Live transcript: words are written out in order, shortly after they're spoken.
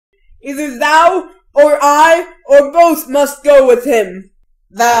Either thou, or I, or both must go with him.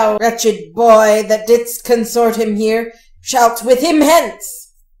 Thou, wretched boy, that didst consort him here, shalt with him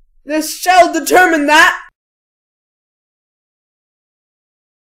hence. This shall determine that.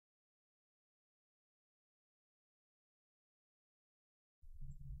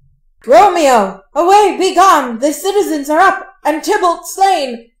 Romeo, away, be gone! The citizens are up, and Tybalt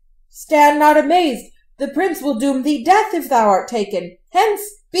slain. Stand not amazed, the prince will doom thee death if thou art taken. Hence,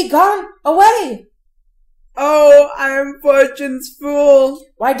 be gone, away! Oh, I am fortune's fool.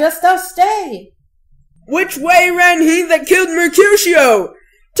 Why dost thou stay? Which way ran he that killed Mercutio?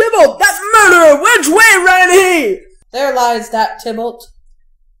 Tybalt, that murderer, which way ran he? There lies that Tybalt.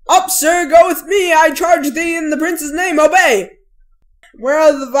 Up, sir, go with me, I charge thee in the prince's name, obey. Where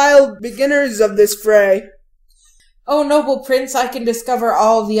are the vile beginners of this fray? O noble prince, I can discover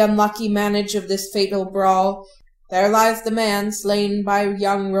all the unlucky manage of this fatal brawl. There lies the man slain by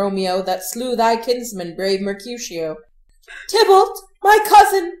young Romeo that slew thy kinsman, brave Mercutio. Tybalt, my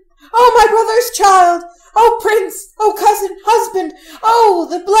cousin! Oh, my brother's child! Oh, prince! Oh, cousin! Husband! Oh,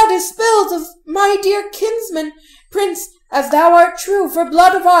 the blood is spilled of my dear kinsman! Prince, as thou art true, for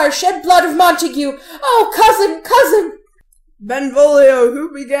blood of ours, shed blood of Montague! Oh, cousin! Cousin! Benvolio,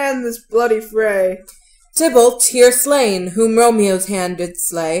 who began this bloody fray? Tybalt, here slain, whom Romeo's hand did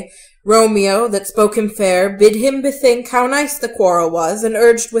slay. Romeo, that spoke him fair, bid him bethink how nice the quarrel was, and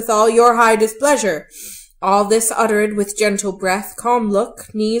urged with all your high displeasure. All this uttered with gentle breath, calm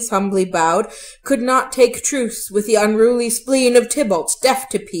look, knees humbly bowed, could not take truce with the unruly spleen of Tybalt, deaf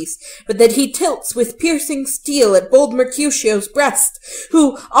to peace, but that he tilts with piercing steel at bold Mercutio's breast,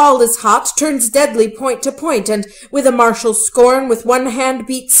 who, all is hot, turns deadly point to point, and with a martial scorn, with one hand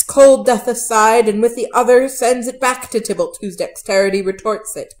beats cold death aside, and with the other sends it back to Tybalt, whose dexterity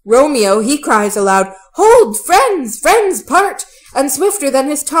retorts it. Romeo, he cries aloud, "Hold, friends, friends, part!" And swifter than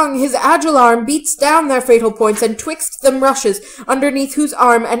his tongue, his agile arm beats down their fatal points, and twixt them rushes, underneath whose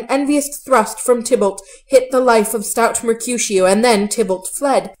arm an envious thrust from Tybalt hit the life of stout Mercutio, and then Tybalt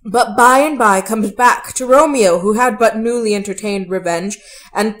fled. But by and by comes back to Romeo, who had but newly entertained revenge,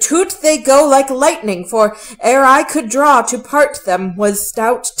 and to't they go like lightning, for ere I could draw to part them was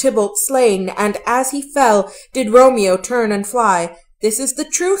stout Tybalt slain, and as he fell did Romeo turn and fly. This is the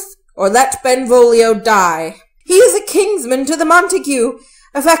truth, or let Benvolio die. He is a kinsman to the Montague.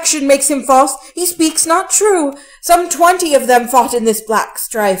 Affection makes him false, he speaks not true. Some 20 of them fought in this black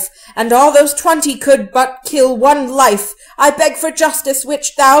strife, and all those 20 could but kill one life. I beg for justice,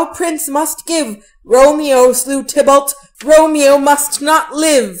 which thou, prince, must give. Romeo slew Tybalt, Romeo must not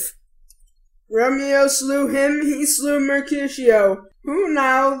live. Romeo slew him, he slew Mercutio. Who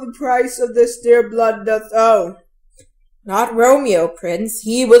now the price of this dear blood doth owe? Not Romeo, prince,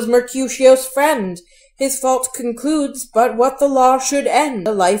 he was Mercutio's friend. His fault concludes but what the law should end,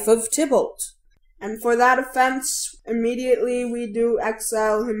 the life of Tybalt. And for that offence immediately we do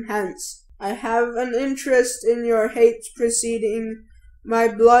exile him hence. I have an interest in your hate's proceeding, my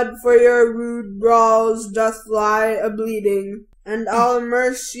blood for your rude brawls doth lie a-bleeding, and I'll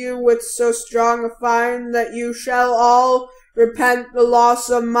immerse you with so strong a fine that you shall all repent the loss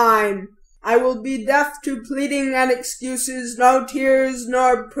of mine. I will be deaf to pleading and excuses, no tears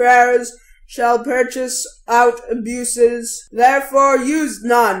nor prayers shall purchase out abuses, therefore use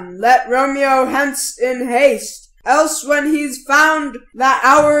none. Let Romeo hence in haste, else when he's found, that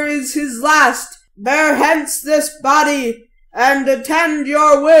hour is his last. Bear hence this body, and attend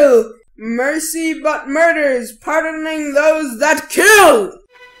your will. Mercy but murders, pardoning those that kill.